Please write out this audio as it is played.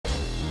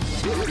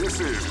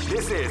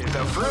This is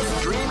the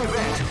first dream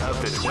event of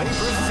the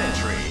 21st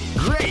century.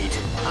 Great!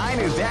 I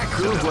knew that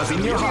groove was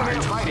in your heart.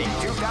 Fighting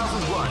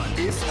 2001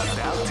 is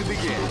about to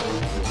begin.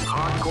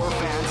 Hardcore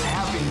fans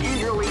have been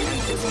eagerly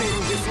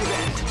anticipating this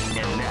event,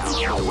 and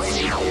now the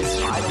waiting is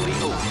finally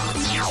over.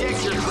 Check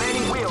your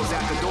training wheels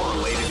at the door,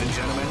 ladies and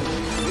gentlemen.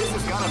 This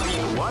is gonna be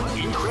one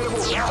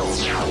incredible battle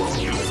that won't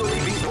easily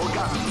be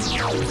forgotten.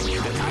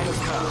 The time has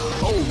come.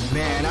 Oh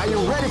man, are you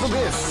ready for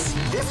this?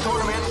 This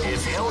tournament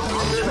is held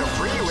under the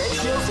free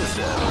ratio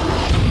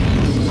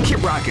system.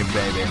 Keep rocking,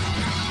 baby.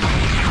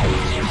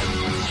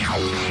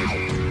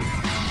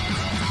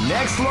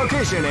 Next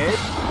location is...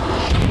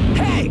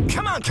 Hey,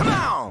 come on, come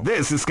on!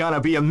 This is gonna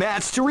be a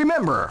match to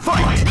remember.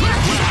 Fight!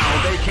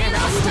 Wow, they came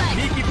out with a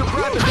sneaky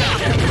surprise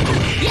attack.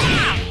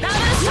 Yeah! Now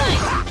this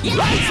time! Yeah!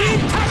 Let's see,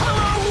 tackle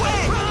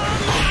away!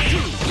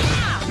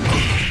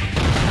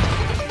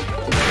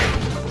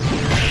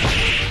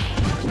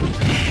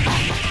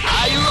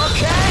 Are you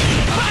okay?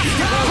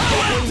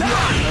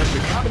 The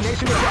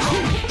combination of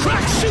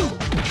crack shoot!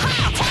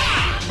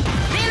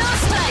 Middle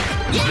strike!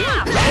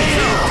 Yeah!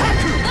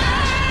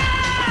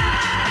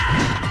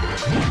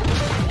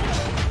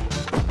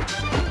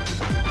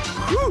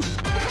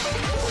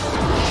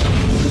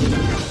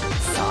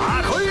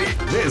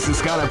 This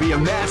is gonna be a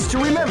match to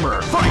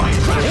remember. Fight!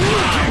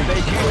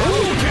 They came out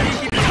with a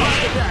sneaky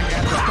surprise attack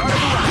at the start of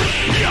the round.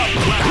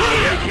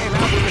 They came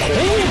out with a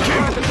sneaky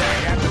surprise attack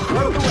at the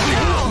start of the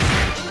round.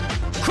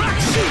 Crack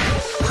shoot!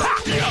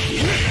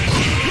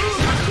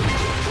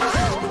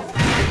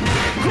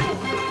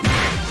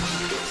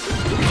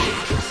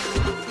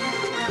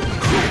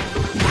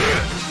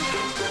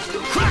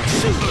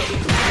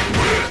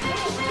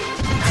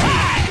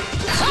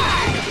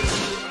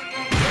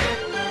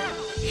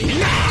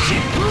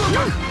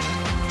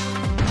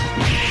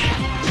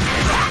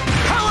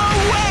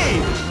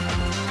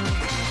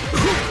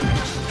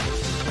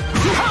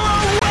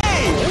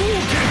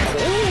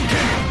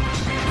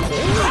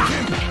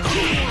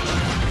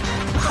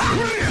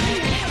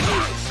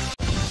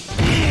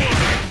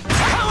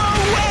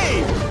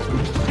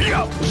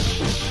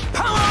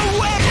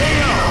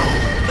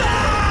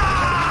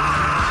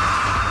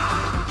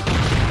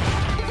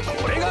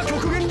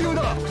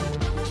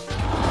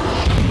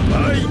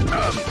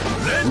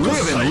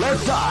 Live and let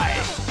die.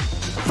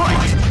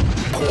 Fight!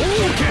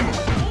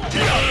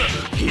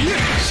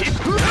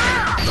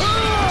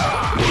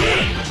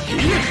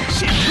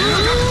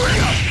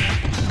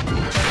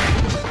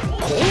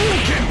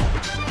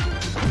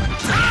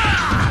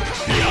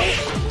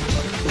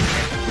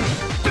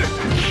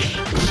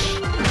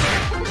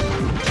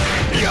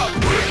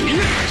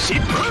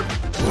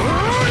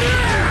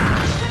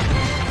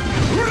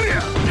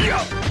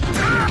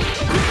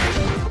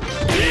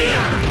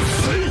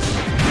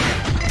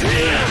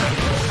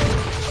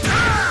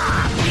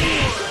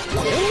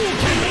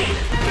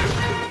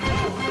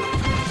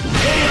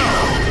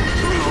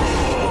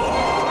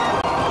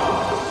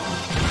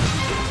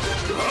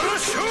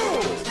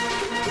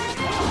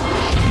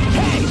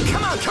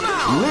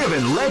 Live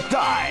and let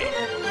die.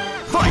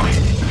 Fight!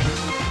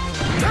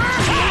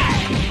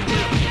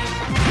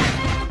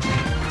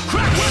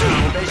 Crack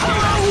shoot!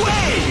 Power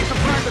away!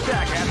 Surprise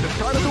attack at the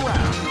start of the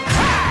round.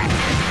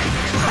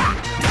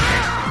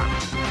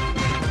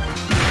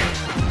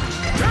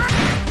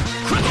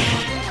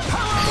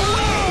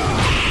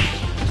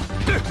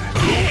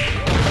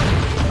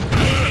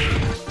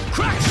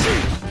 Crack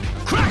shoot!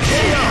 Crack shoot!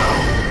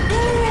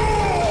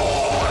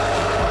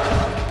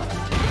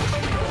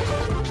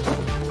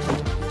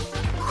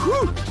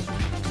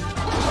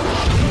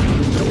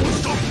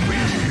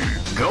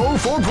 Go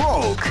for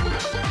broke!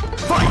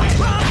 Fight!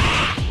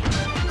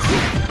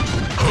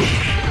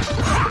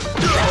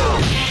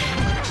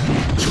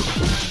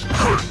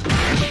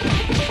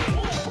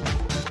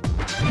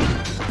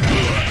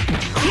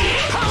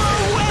 Power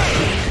away!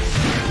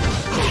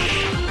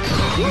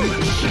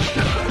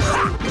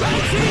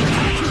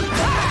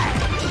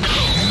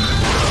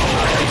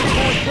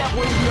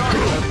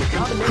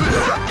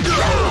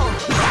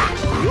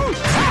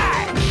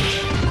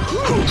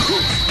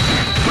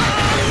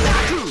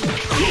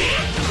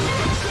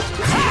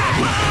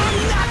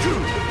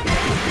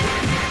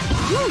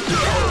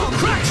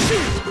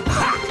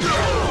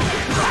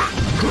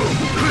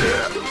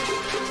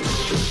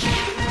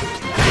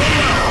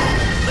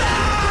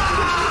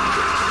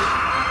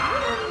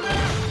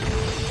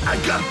 I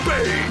got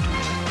paid!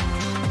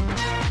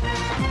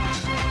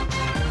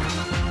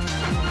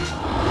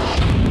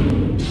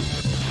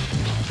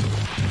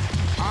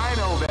 I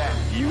know that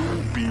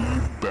you'll be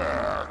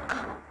back.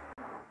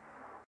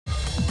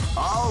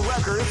 All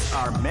records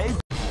are made.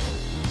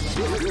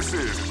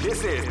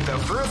 This is the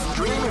first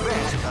dream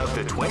event of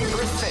the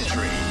 21st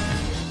century.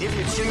 If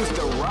you choose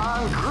the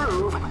wrong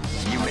groove,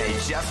 you may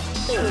just...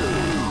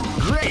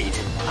 Great!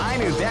 I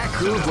knew that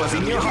groove was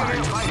in your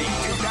heart. Fighting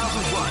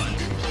 2001.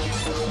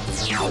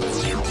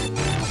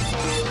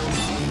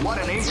 What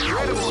an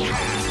incredible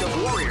cast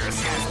of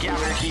warriors has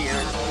gathered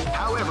here.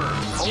 However,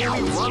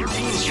 only one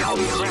team shall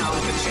be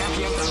crowned the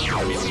champion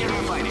of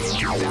Millionaire Fighting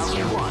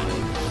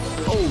 2001.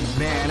 Oh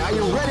man, are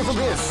you ready for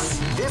this?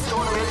 This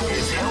tournament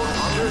is held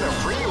under the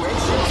free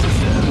ratio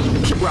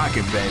system. Keep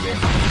rocking, baby.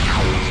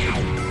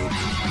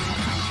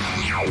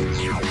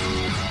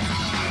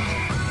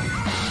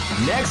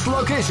 Next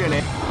location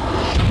is...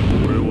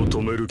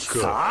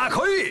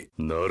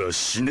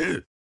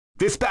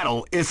 This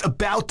battle is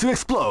about to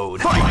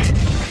explode. Fight!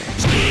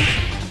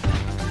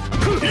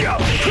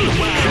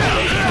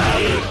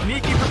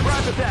 Sneaky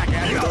surprise attack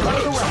at the start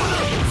of the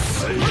round.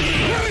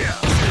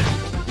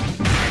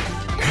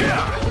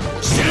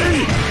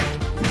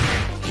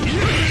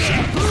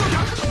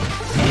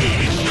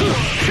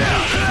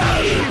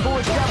 People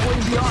is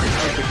grappling the art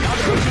of the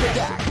combination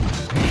attack.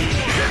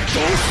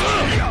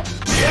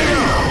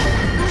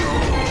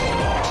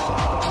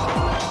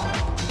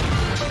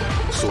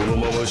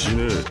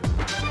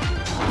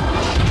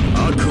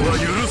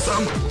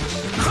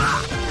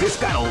 This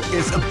battle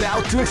is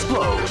about to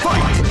explode.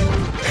 Fight!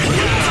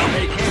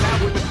 They came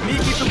out with a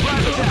sneaky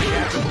surprise attack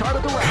at the start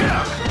of the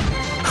round.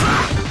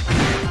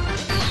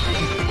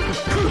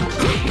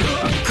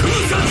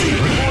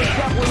 People is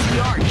grappling the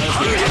art of the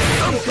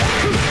combination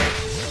attack.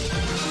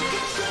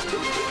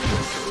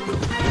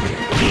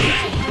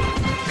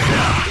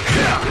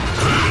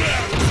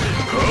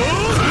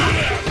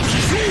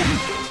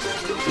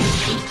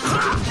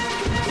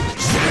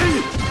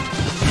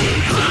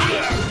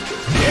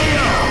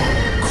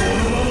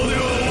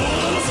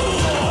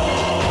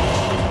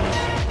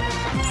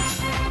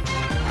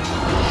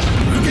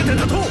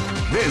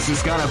 This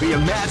is gonna be a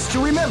match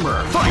to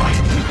remember. Fight!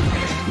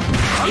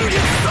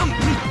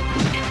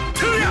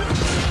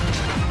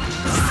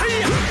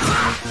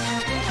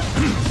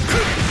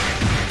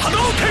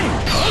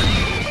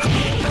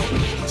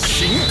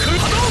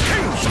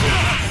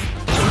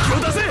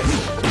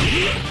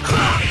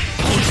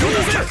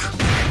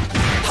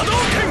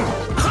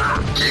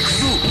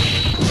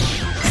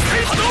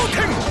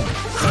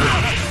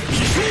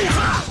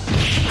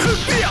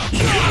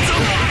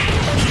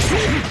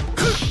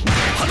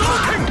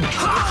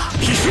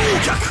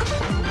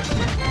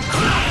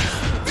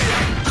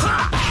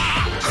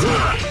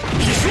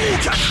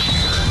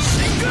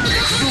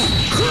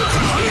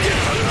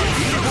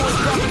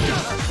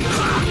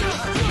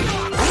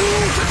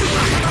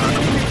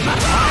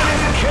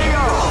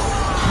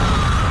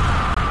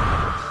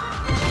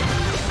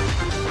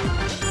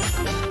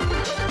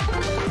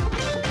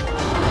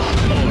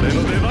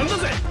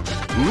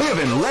 Live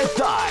and let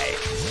die.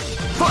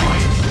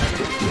 Fight!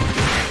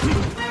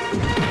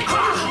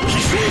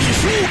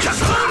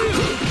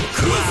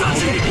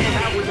 They came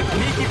out with a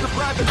sneaky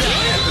surprise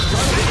attack at the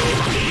start of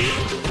the game.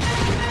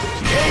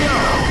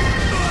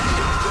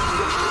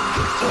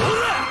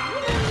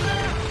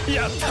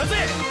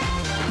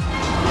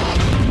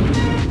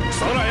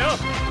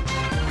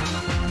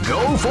 Go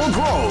for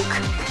broke.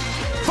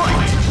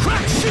 Fight!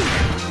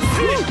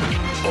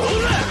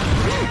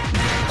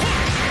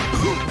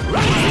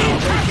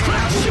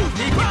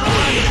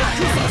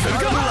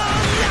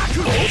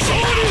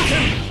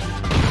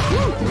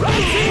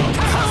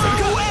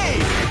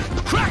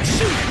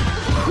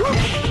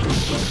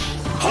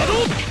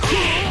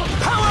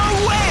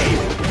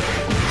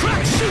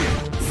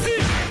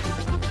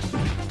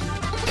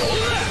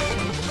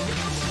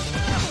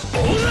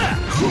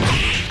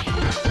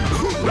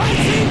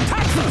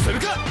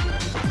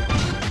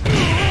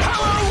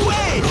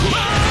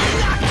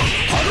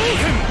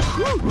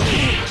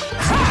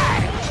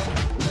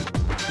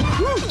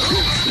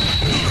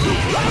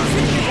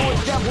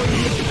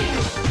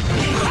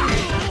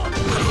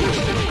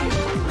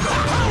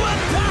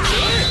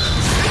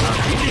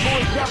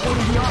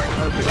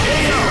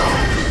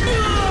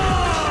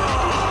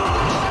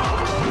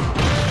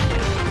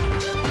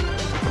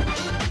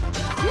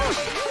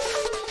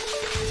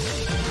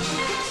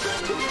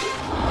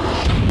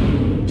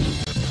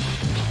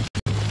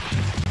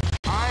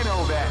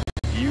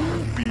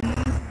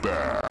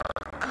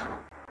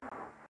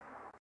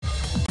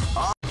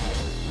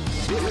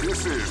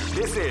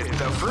 This is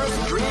the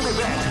first dream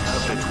event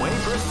of the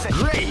 21st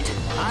century. Great!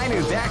 I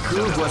knew that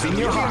groove was in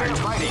your heart.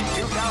 Fighting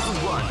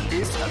 2001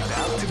 is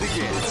about to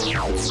begin.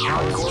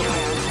 Hardcore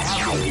fans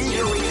have been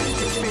eagerly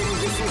anticipating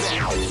this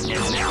event,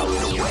 and now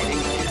the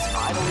waiting is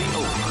finally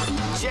over.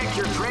 Check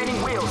your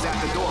training wheels at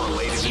the door,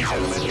 ladies and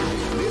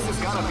gentlemen. This is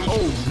gonna be...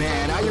 Oh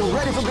man, are you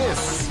ready for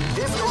this?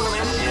 This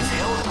tournament is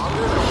held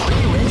under the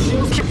free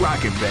ratio. Keep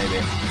rocking, baby.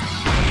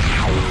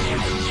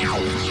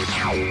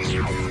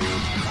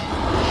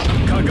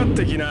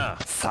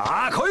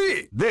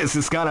 This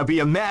is gonna be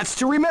a match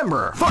to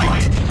remember.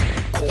 Fight!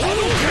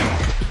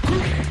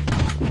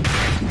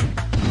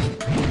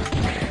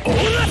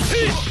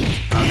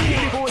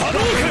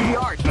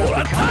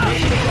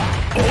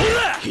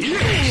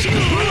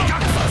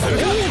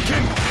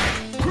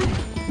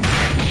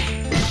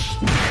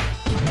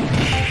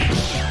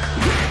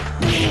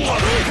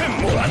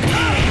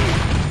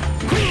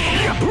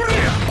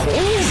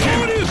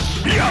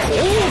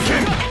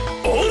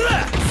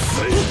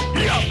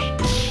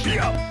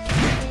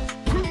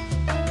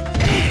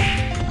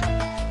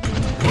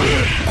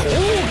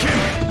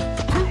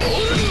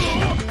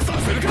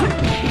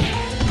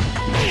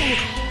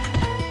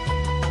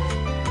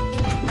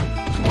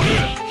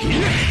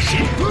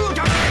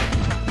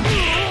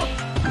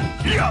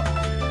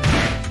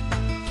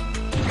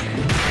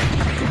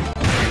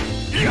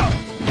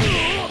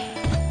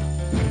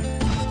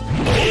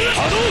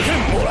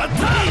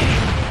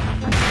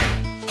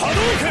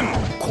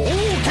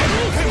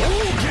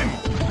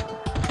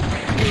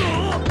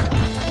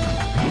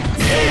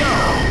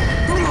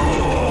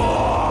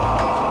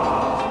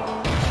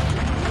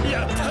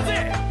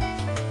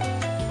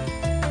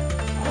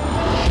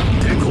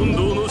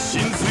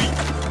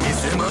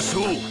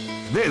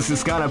 This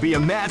is gonna be a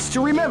match to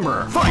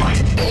remember.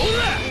 Fight!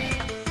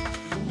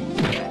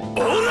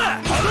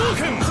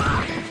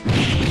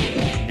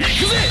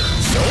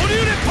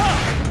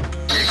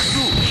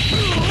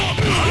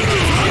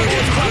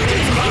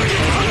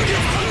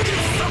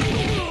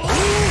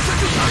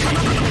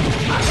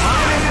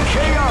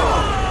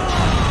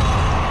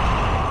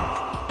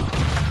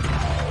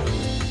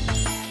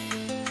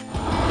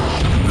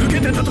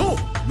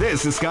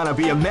 This is gonna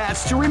be a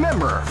match to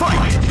remember.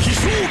 Fight!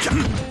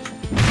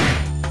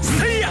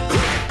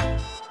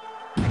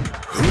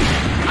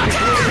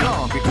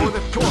 Before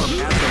the storm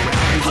and the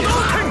round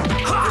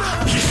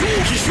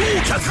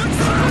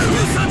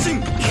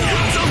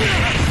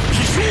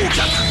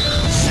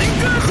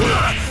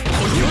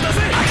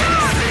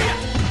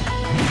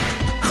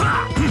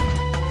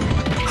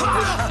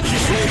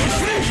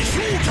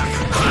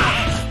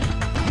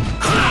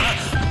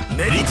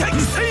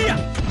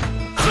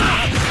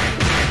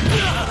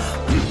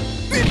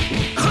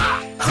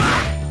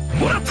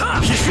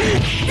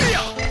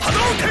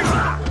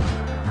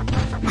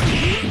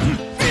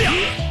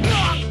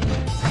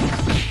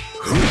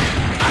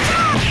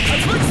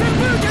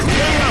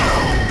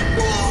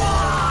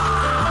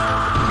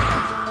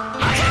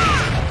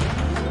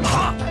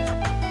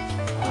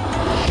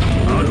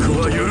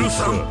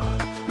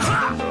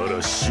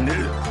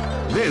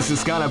This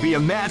is gonna be a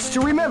match to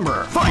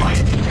remember. Fight!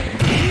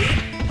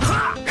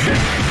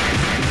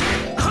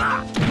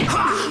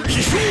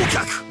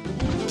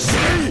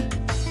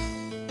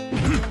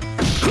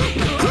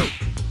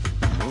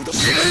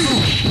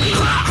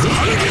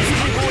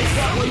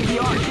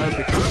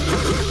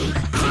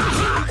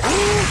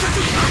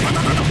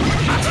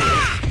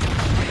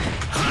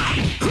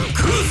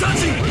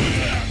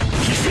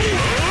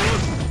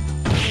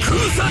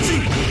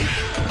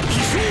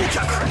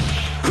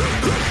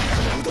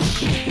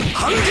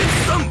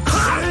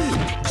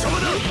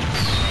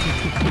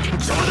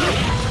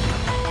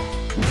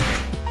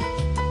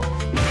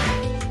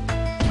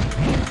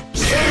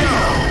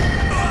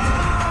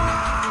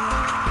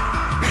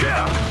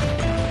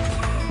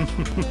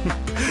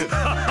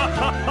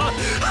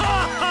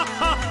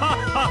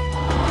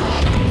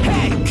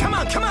 Hey, come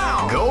on, come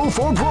on! Go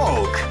for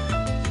broke!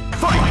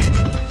 Fight!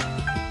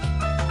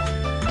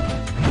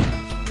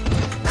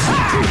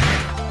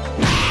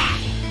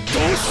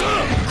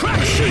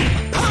 Crack sheet!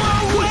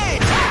 Power away!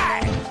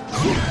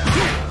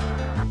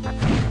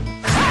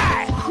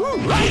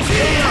 Right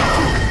here!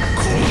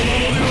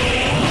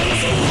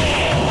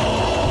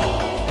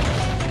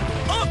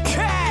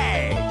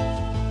 Okay!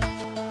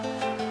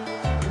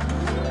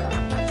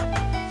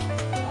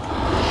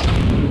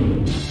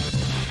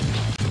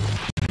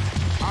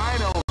 I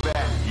know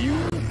that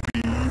you'll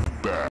be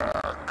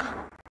back.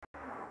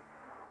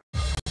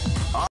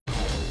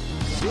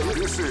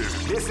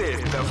 This is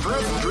the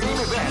first dream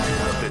event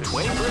of the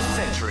 21st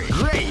century.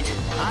 Great!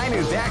 I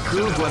knew that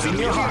groove was in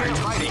your heart.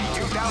 Fighting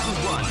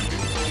 2001.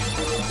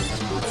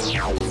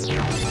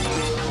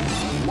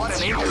 What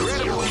an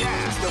incredible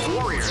cast of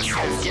warriors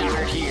has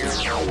gathered here.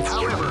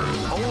 However,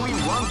 only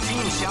one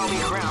team shall be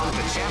crowned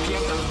the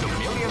champion of the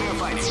Millionaire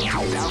Fighting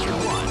 2001.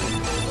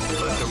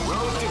 But the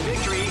road to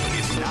victory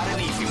is not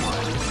an easy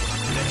one.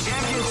 The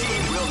champion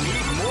team will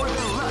need more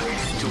than luck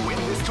to win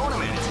this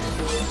tournament.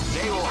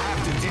 They will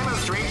have to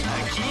demonstrate a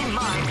keen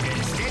mind and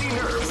steady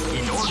nerves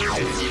in order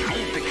to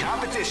defeat the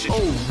competition.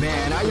 Oh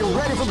man, are you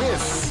ready for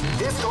this?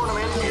 This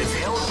tournament is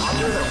held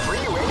under the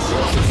free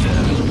ratio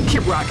system.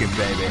 Keep rocking,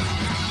 baby.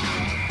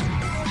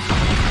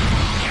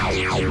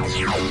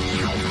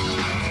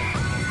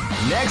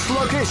 Next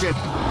location.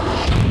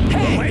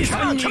 Hey,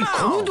 come on!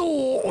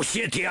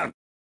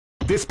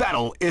 This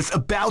battle is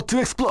about to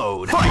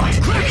explode. Fight!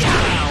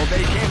 Now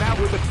they came out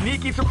with a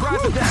sneaky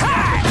surprise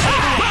attack.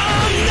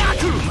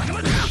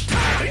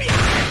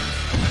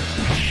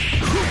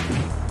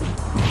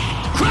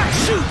 Crack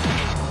shoot!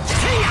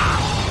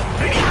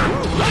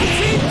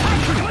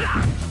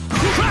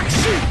 Crack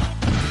shoot!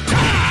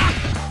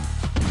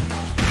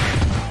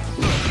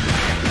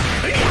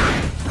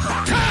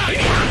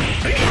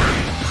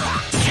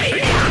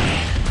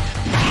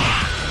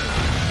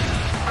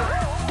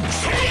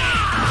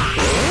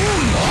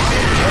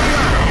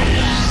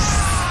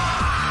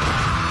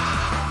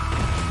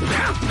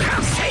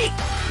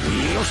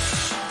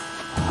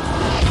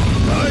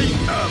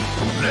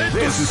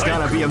 This is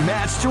gonna be a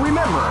match to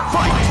remember.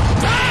 Fight!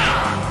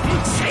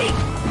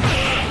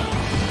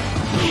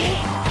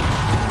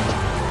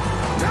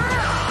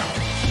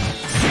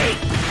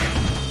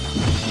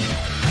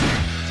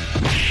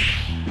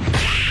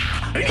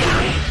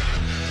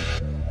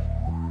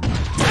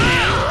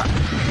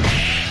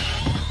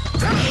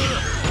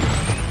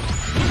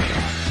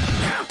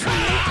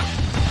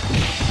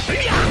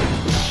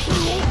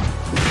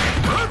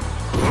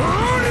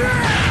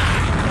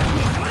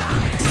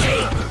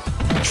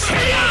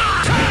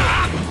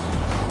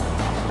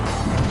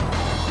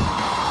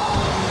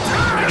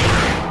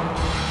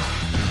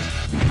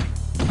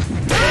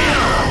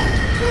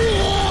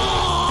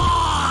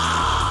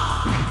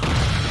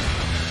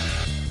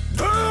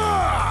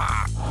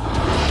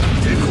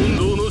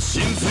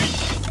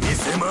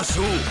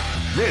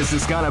 This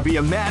is gonna be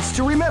a match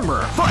to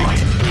remember. Fight!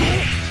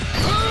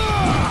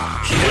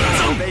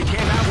 Well, they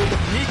came out with a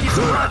sneaky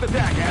surprise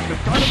attack at the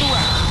start of the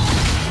round.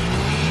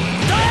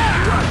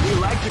 What we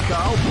like to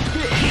call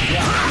big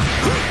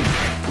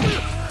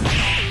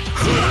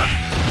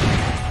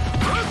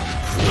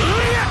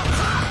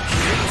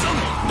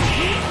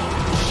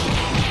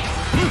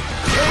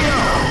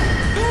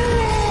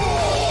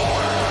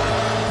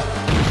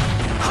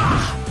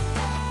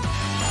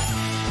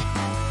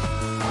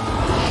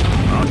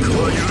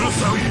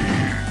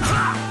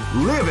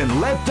Live and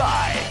let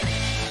die.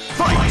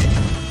 Fight!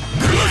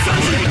 With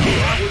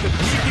a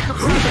sneaky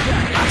surprise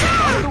attack at the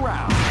start of the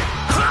round.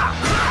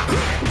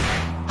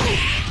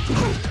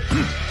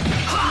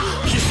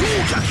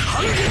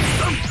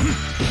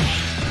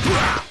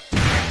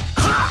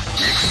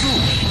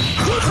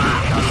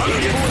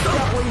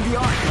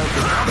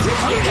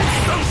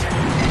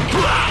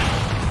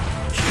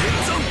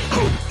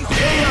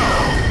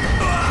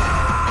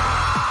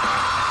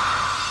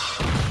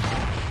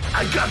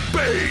 I got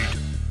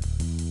bait!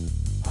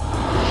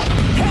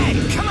 Hey,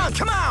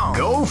 come on!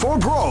 Go for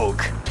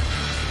broke!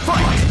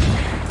 Fight!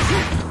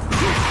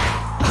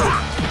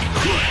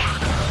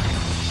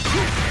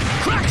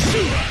 Crack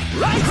shoot!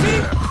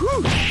 Rising!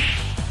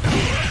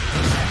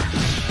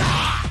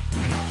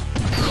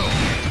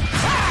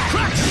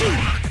 Crack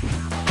shoot!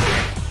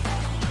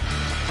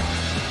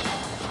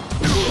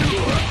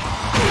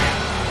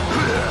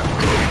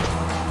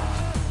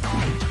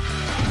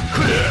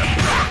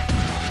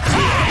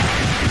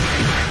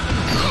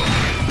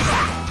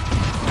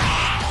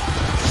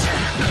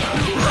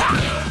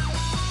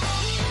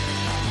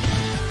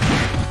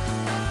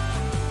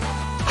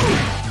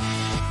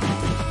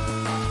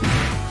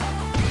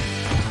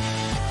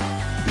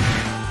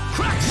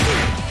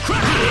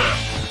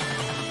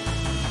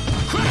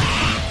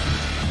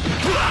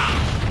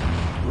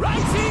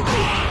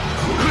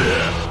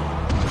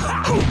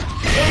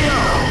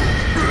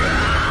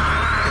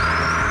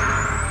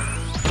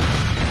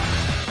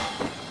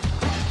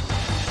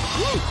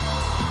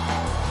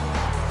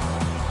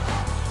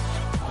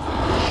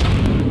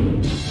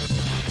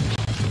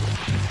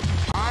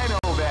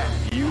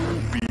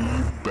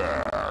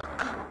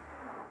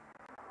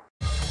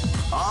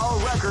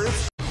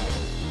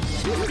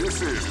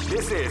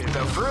 This is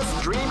the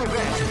first dream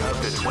event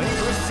of the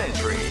 21st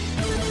century.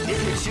 If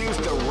you choose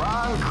the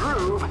wrong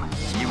groove,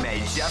 you may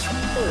just...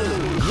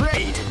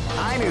 Great!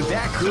 I knew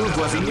that groove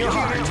was in your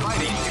heart.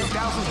 Fighting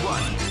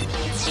 2001.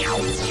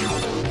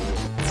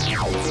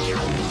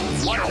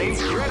 What an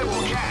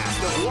incredible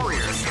cast of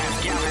warriors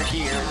has gathered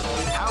here.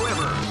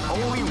 However,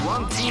 only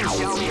one team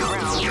shall be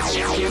crowned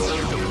champion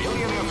of the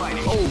Millionaire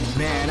Fighting. Oh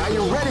man, are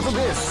you ready for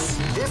this?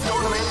 This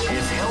tournament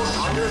is held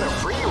under the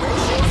free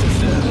ratio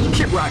system.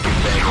 Keep rocking,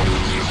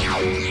 baby.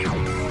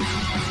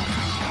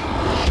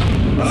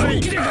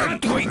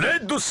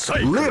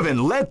 Live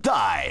and let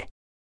die.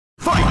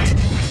 Fight!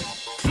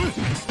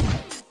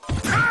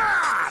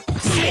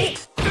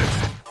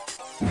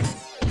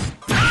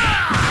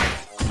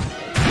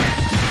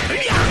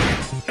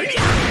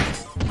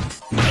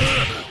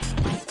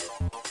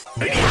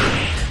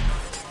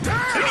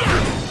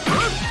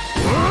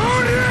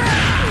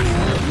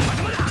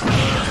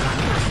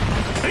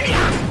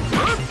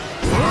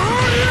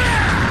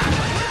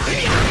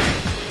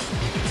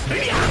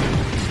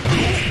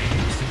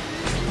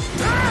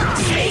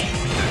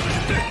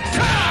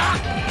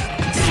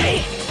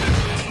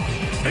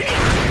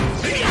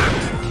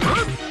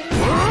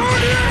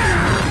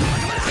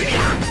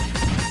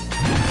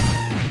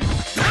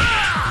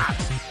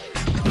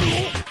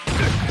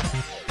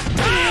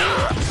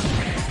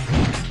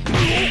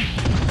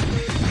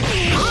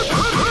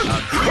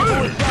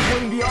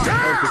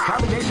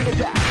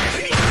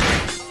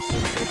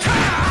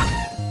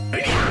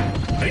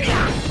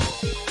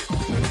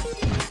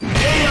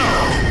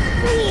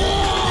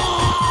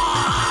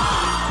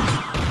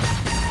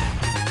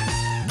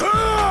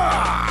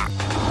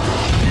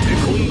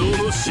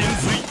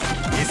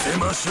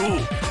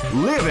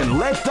 Live and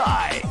let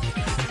die.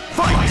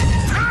 Fight!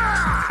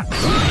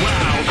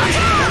 Wow,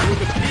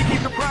 with a sneaky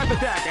surprise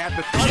attack at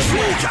the start of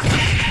the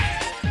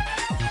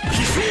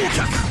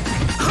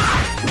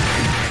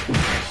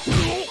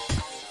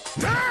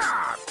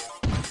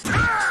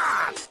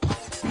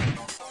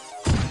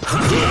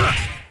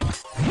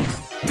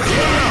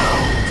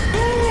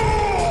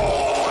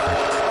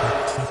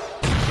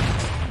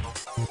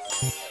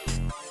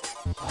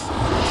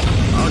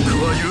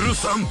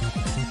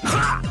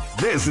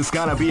This is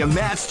gonna be a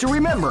match to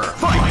remember.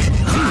 Fight!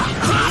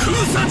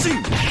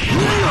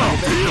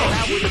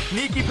 With a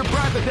sneaky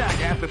surprise attack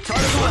at the start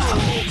of the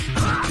round.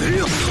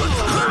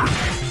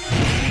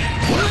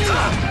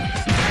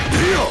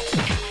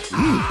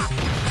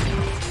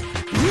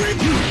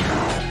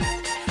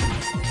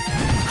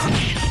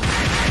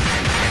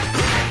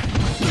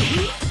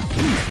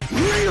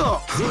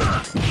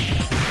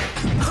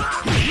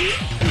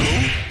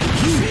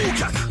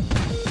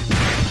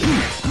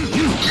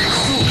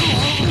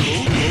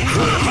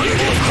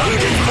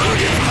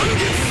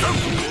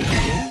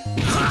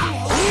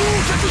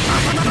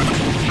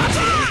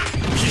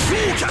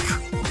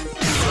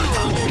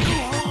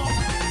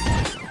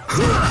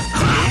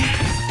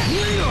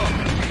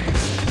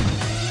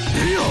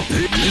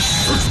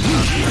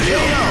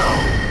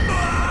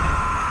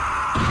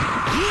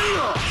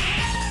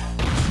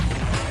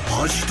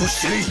 恥と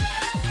しね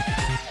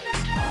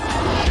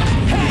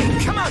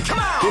Hey, come on, come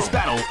on! This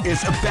battle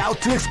is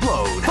about to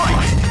explode.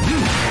 Fight!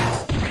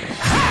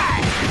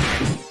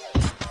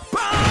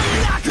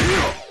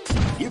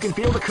 You can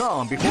feel the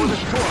calm before the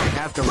storm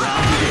after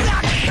round begins.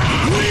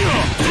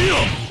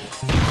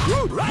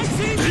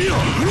 Rising!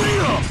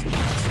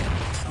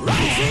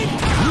 Rising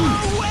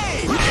power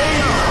wave!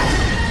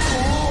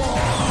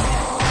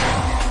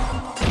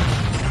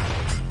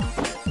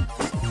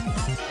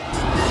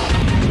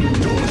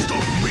 Don't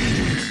stop me!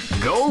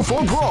 Go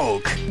for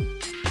broke!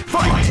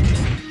 Fight!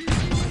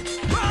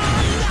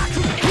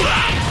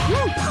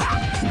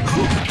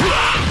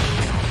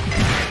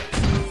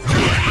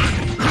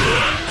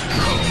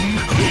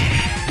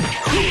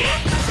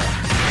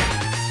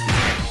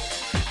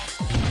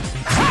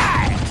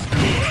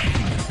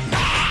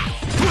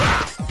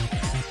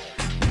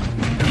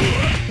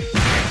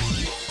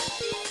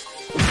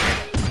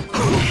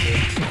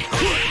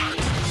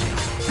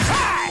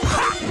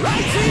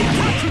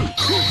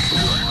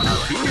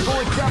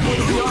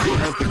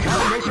 Of the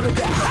combination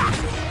attack.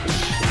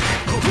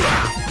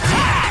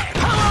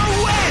 Power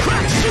wave!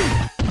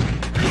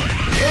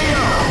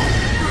 KO!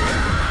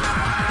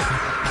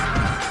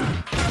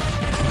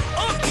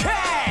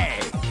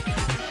 Okay!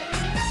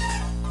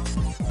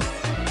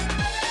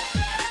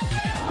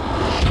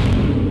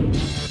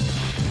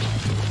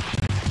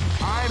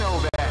 I know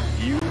that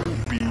you'll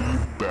be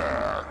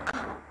back.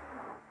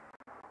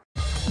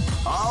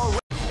 All right.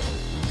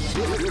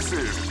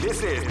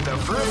 This is the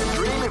first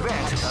dream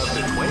event of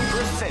the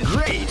 21st century.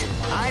 Great!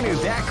 I knew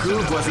that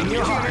groove was in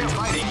your heart.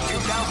 Fighting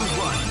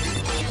 2001.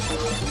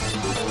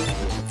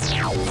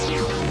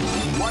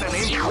 What an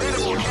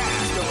incredible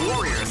cast of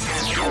warriors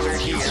has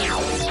gathered here.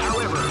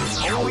 However,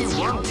 only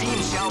one team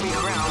shall be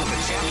crowned the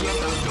champion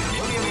of the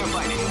Millionaire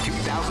Fighting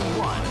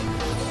 2001.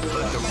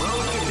 But the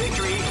road to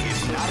victory is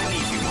not an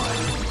easy one.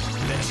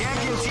 The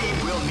champion team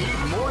will need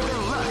more than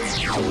luck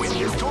to win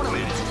this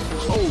tournament.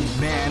 Oh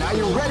man, are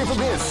you ready for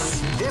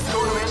this? This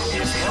tournament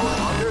is held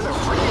under the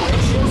free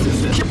ratio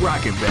system. Keep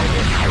rocking,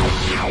 baby.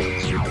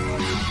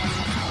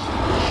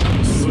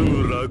 す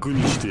ぐ楽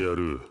にしてや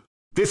る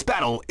This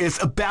battle is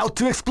about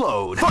to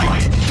explode. Fight! Wow,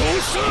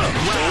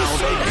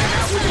 they came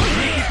out with a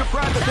sneaky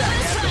surprise attack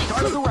at the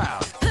start of the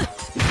round.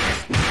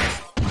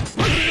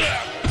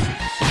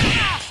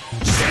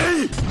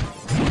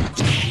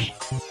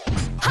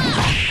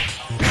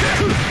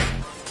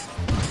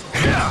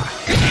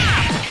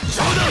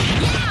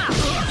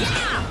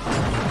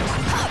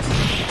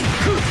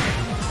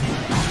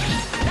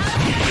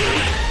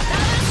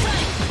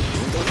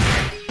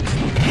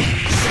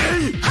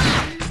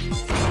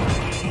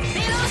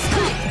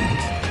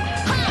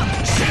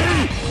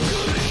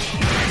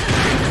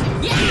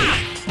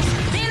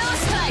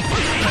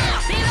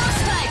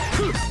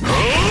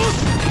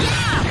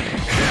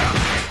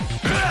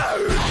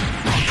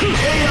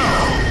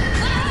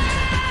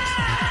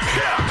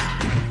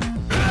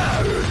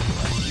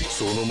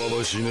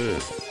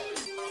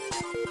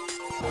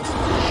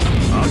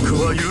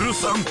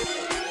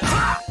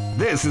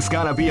 This is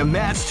gonna be a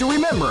match to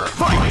remember.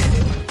 Fight!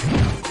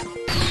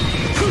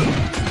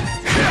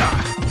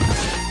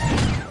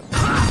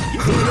 You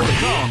can feel the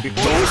calm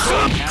before the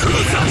storm after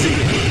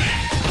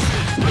begins.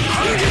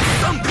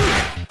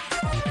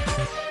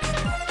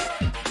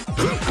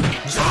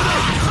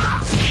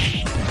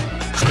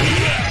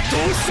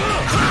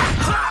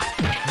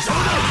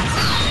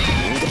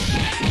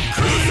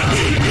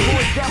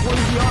 That one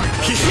is the art.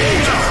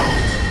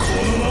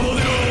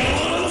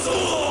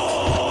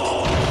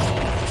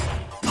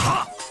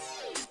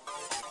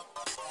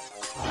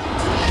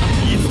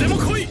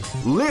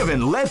 Live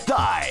and let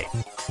die.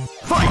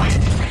 Fight!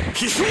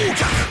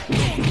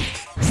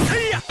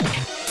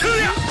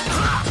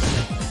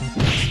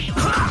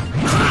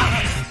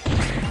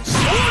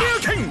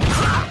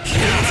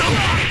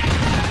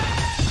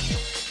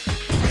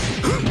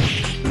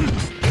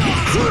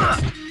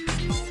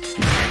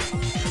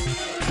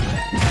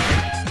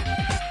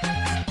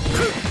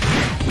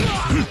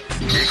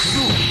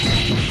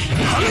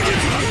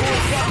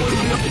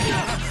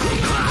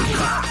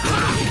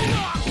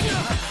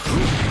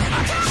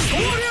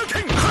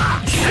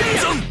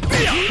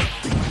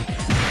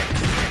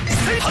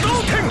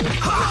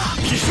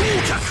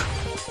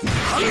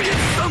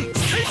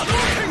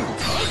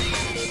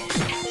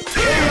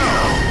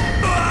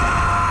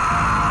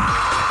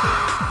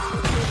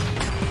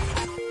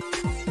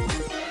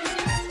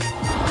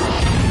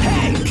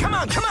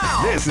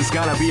 This is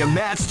gonna be a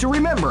match to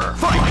remember.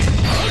 Fight!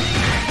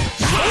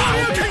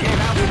 Wow, they came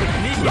out with a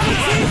sneaky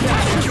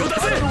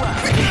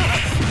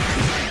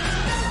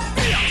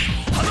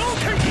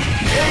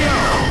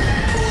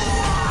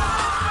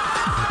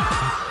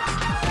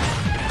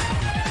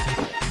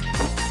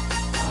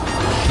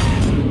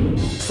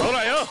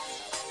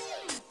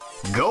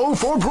Go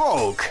for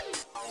broke.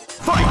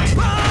 Fight!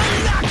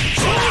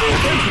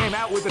 They came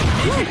out with a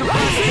sneaky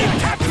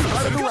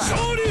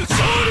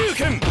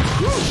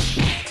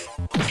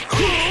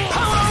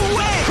Power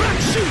wave!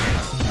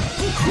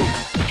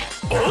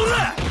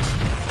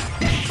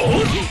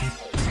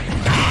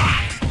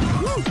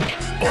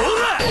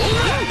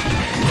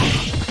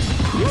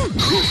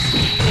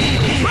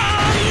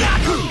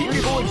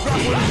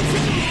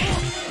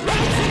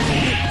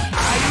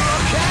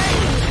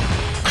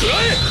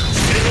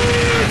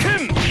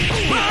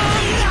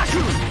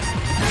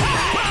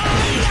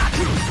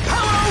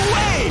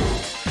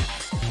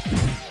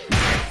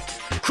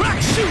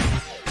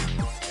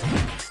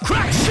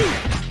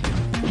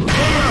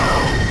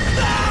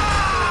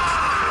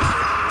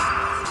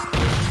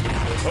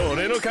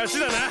 俺の勝ち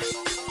だな。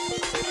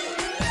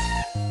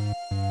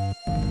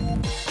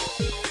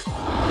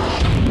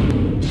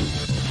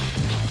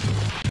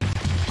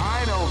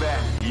I know that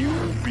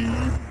you'll be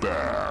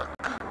back.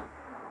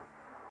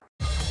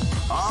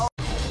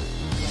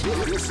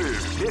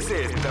 This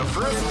is the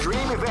first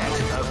dream event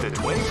of the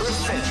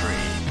 21st century.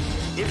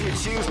 If you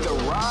choose the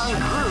wrong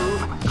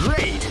groove,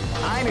 great!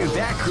 I knew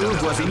that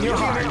groove was in your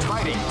heart.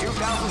 Fighting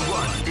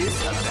 2001 is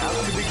about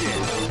to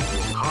begin.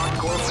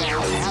 Hardcore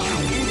fans have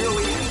been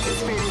eagerly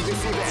anticipating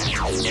this event,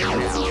 and now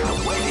the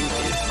waiting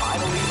is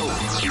finally over.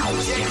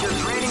 Check your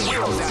training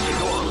wheels at the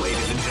door,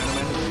 ladies and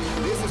gentlemen.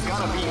 This is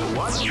gonna be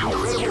one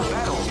incredible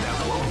battle that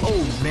will...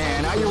 Oh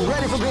man, are you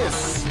ready for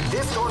this?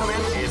 This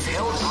tournament is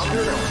held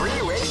under the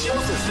free ratio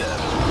system.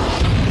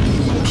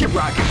 Keep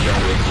rocking,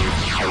 baby.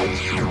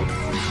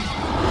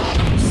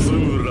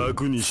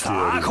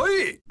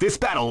 This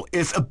battle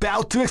is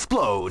about to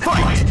explode.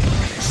 Fight!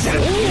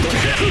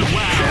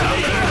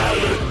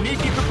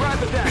 Sneaky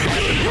surprise attack.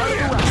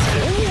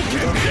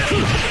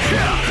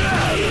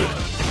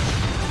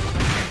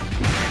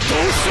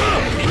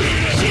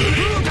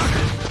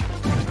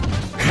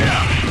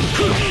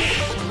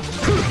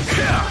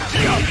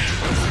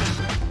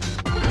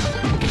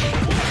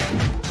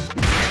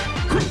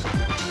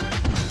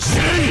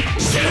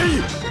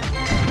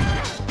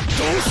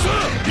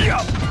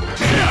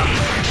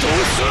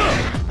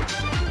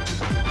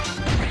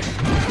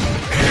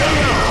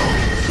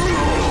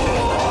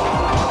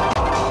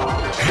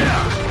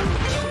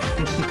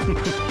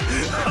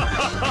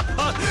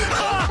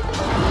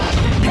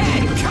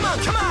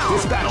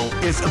 This battle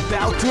is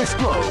about to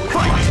explode.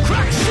 Fight!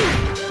 Crack, shoot!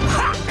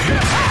 Ha!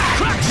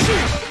 Crack,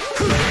 shoot!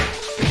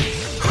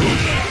 Crack,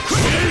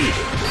 shoot!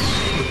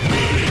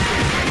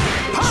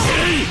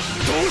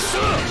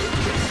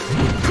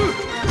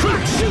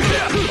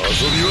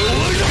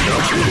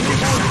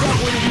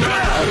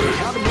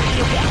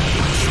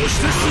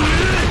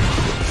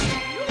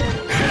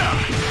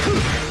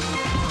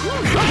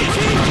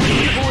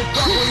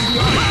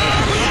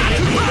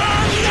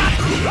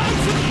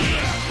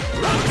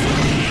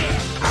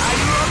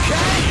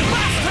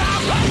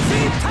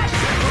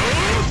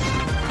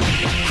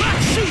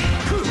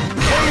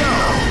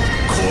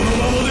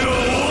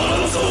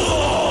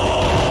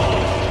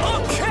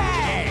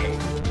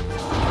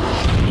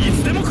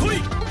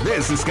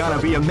 This is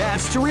gonna be a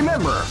match to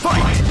remember.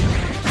 Fight!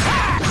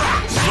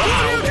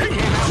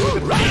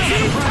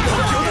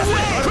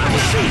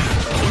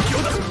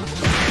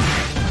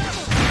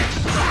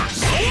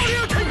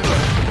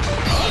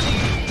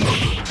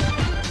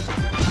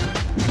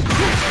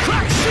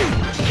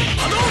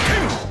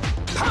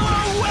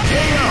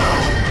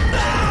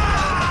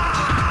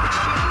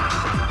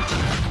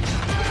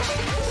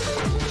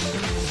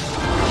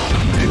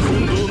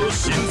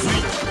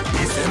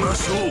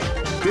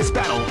 This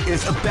battle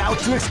is about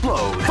to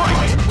explode.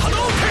 Fight!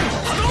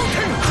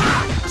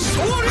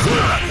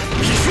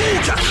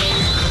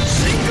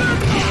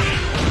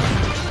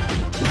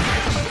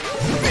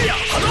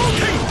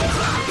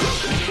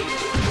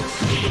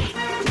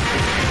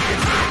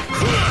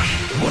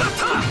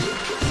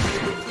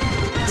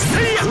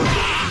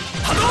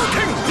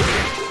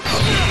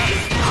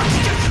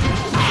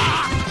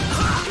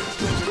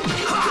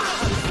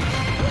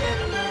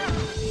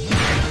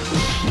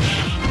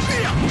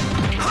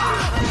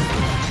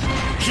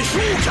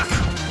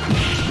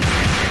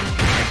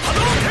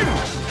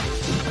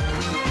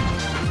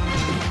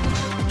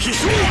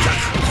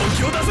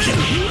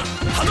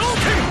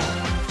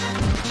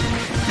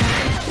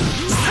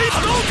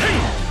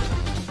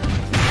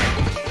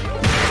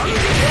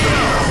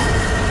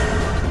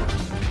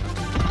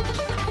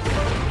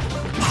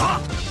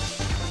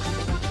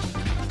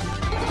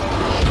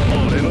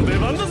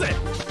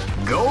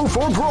 Go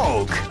for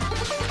broke.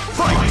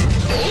 Fight!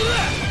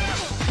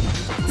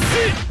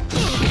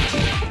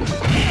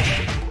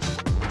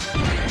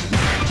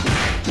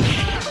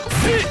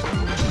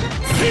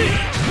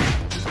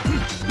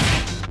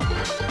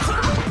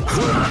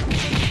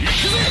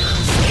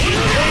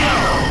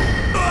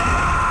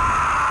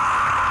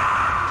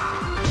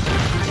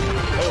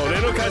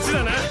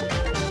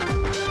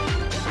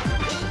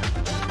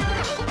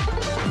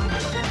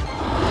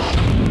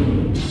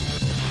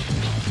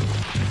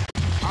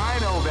 I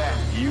know that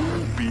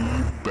you'll be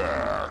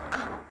back.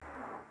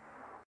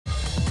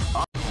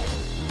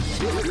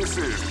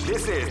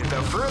 This is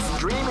the first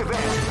dream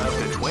event of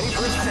the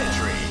 21st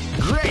century.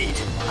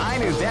 Great! I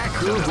knew that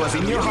groove was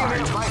in your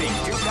heart. Fighting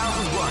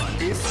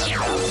 2001 is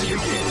about to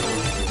begin.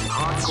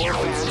 Hardcore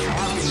fans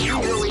have been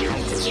eagerly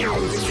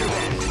anticipating this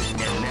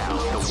event, and now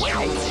the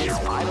waiting is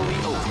finally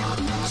over.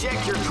 Check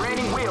your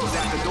training wheels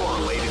at the door,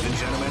 ladies and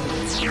gentlemen.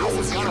 This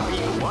is gonna be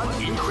one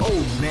incredible...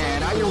 Oh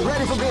man, are you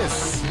ready for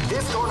this?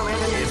 This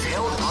tournament is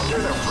held under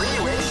the free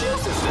ratio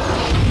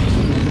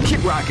system.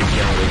 Keep rocking,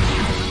 gentlemen.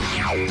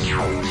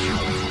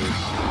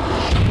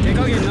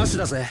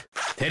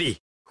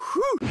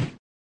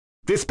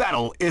 This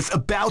battle is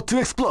about to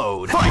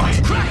explode.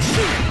 Fight! Crack,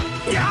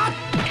 shoot! Yeah!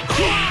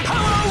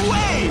 Power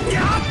away!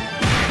 Yeah!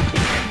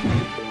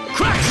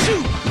 Crack,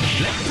 shoot!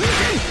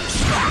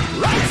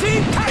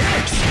 Rising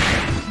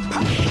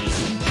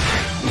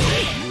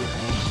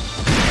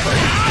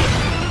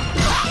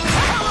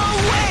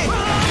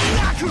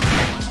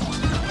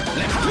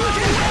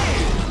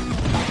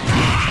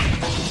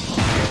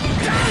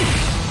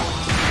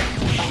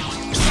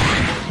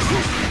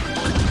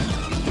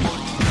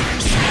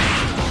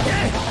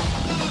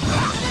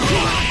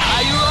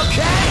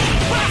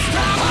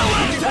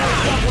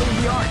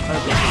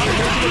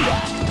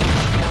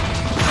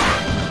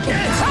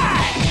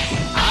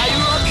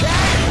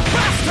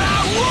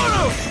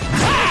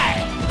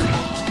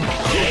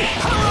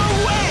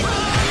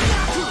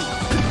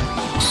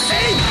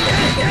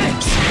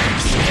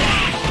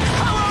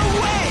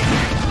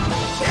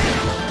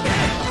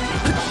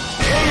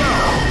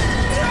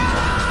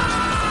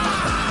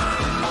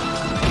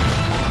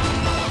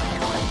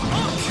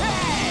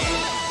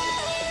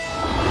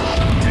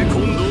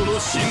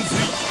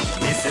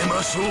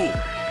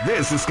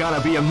This is gonna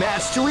be a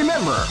match to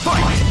remember.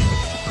 Fight!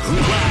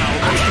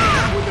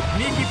 Wow, with a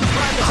sneaky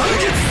surprise out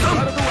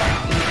of the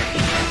round.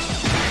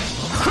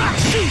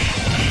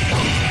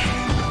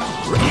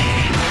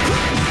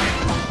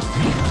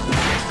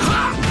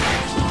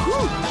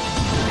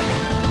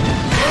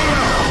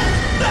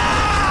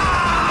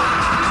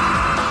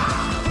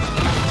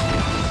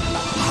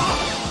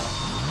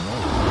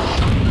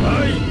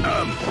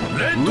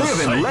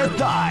 Live and let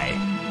die.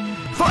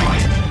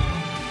 Fight!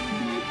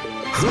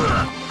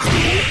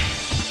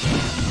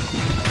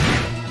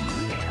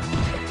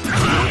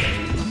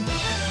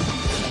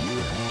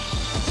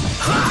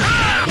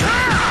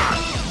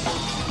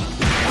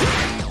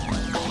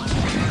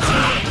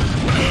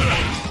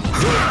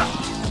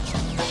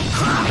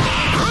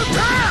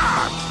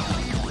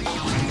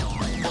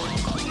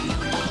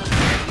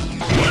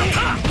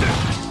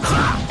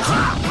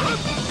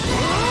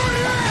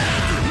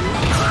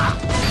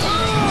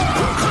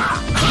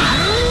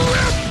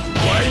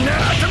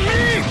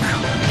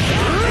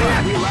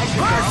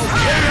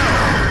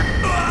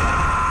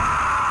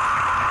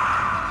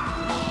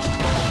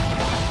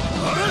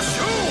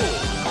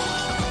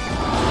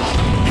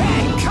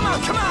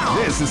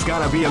 This is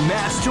gonna be a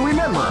match to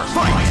remember.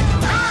 Fight!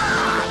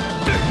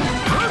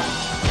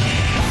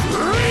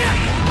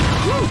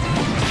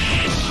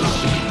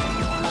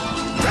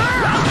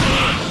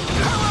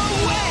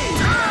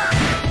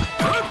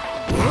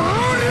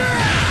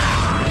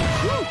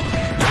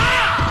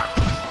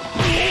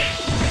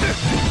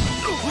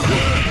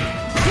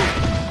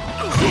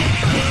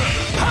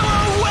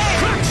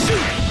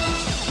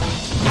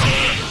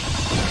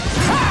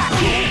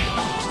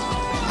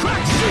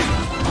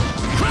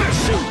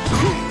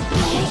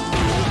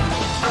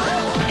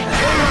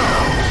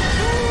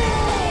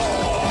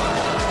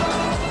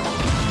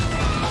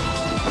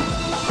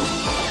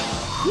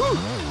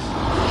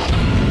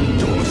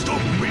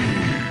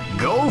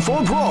 Go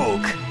for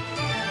broke.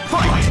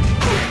 Fight!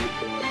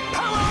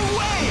 Power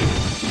wave!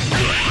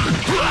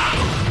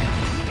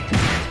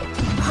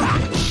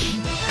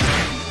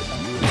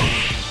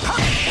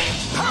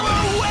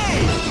 Power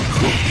wave!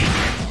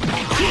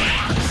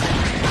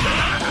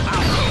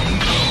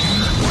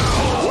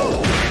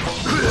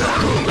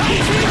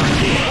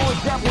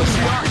 That was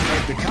the art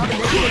of the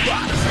combination of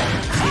dots.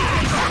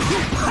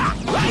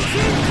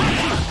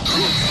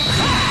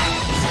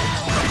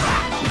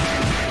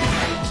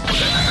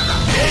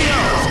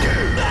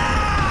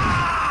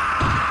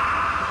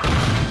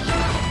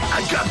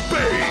 Got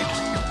paid!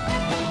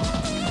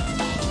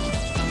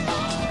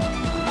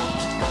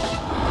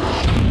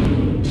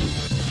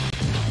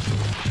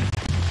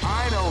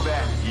 I know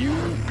that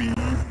you'll be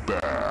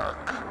back.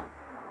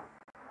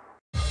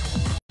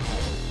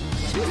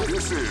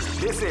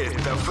 This is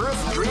the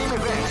first dream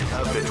event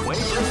of the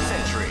 21st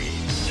century.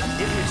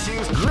 If you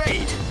choose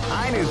great,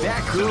 I knew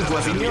that groove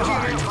was in your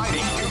heart.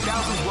 Fighting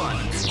 2001.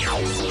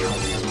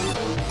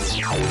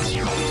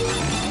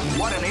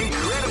 What an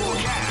incredible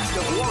cast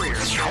of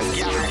warriors has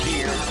gathered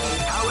here.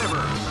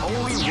 However,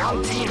 only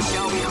one team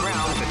shall be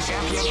crowned the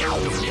champion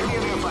of the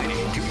Millionaire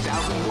Fighting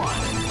 2001.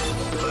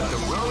 But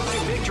the road to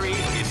victory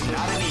is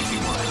not an easy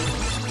one.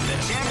 The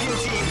champion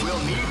team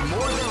will need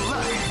more than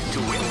luck to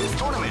win this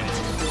tournament.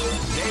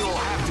 They will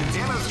have to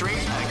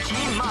demonstrate a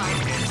keen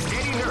mind and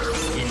steady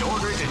nerves in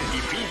order to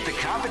defeat the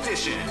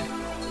competition.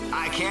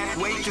 I can't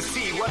wait to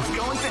see what's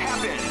going to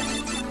happen.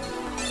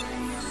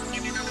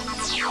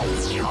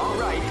 All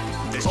right.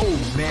 Oh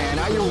man,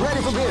 are you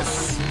ready for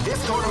this?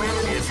 This tournament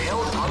is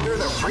held under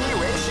the free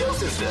ratio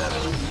system.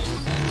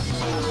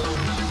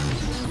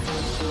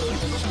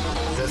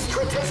 The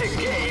strategic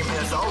game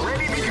has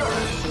already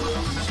begun.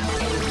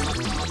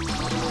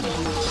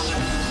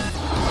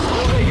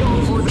 Will they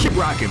go for the... Keep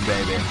rocking,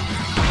 baby.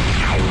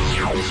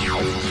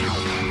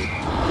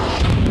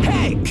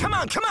 Hey, come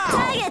on, come on!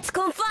 Targets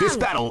confirmed! This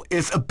battle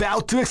is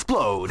about to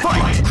explode.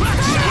 Fight! They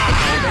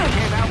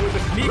came out with a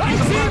sneaky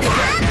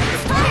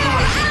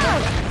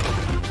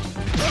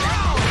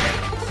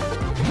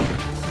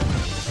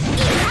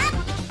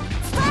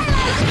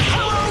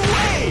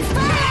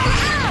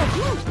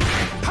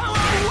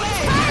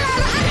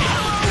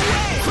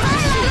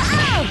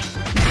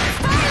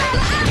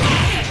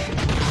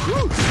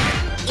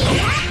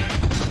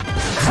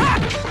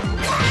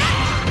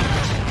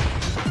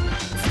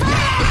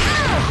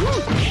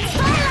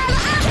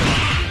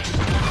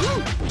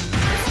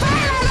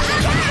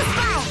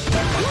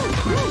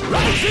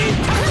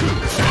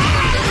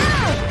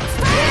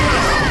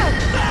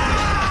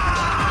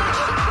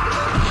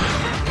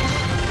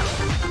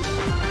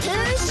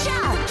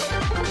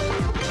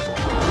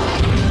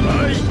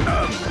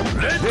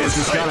This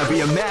is gonna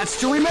be a match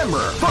to remember.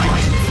 Fight!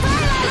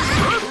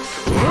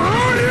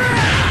 Wow, they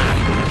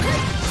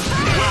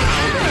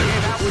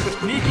came out with a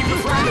sneaky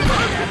surprise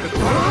attack at the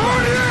top.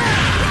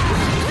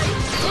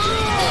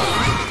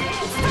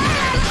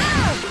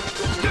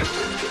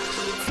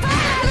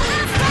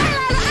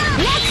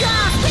 Look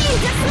off!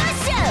 Please, just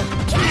smash you!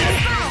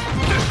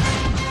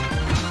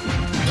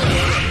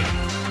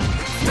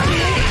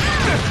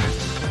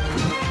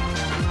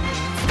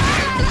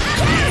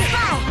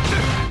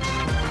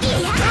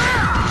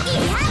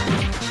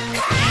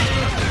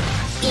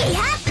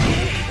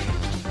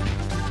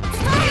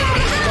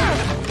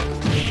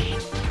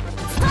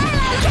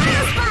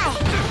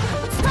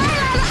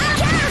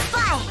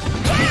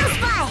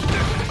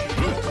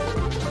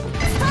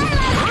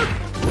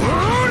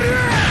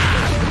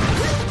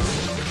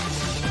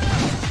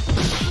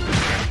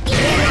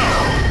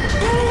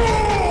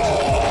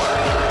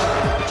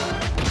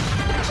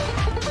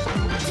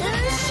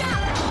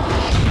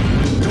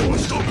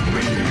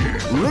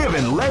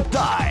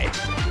 die.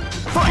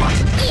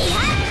 Fight!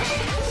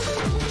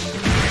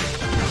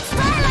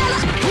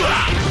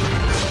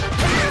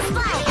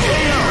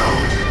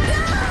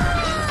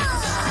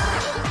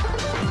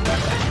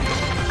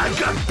 I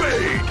got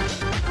paid!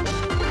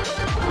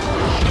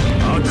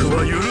 悪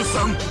は許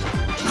さん。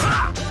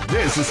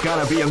 This is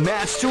gonna be a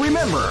match to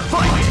remember.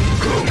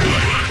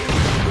 Fight!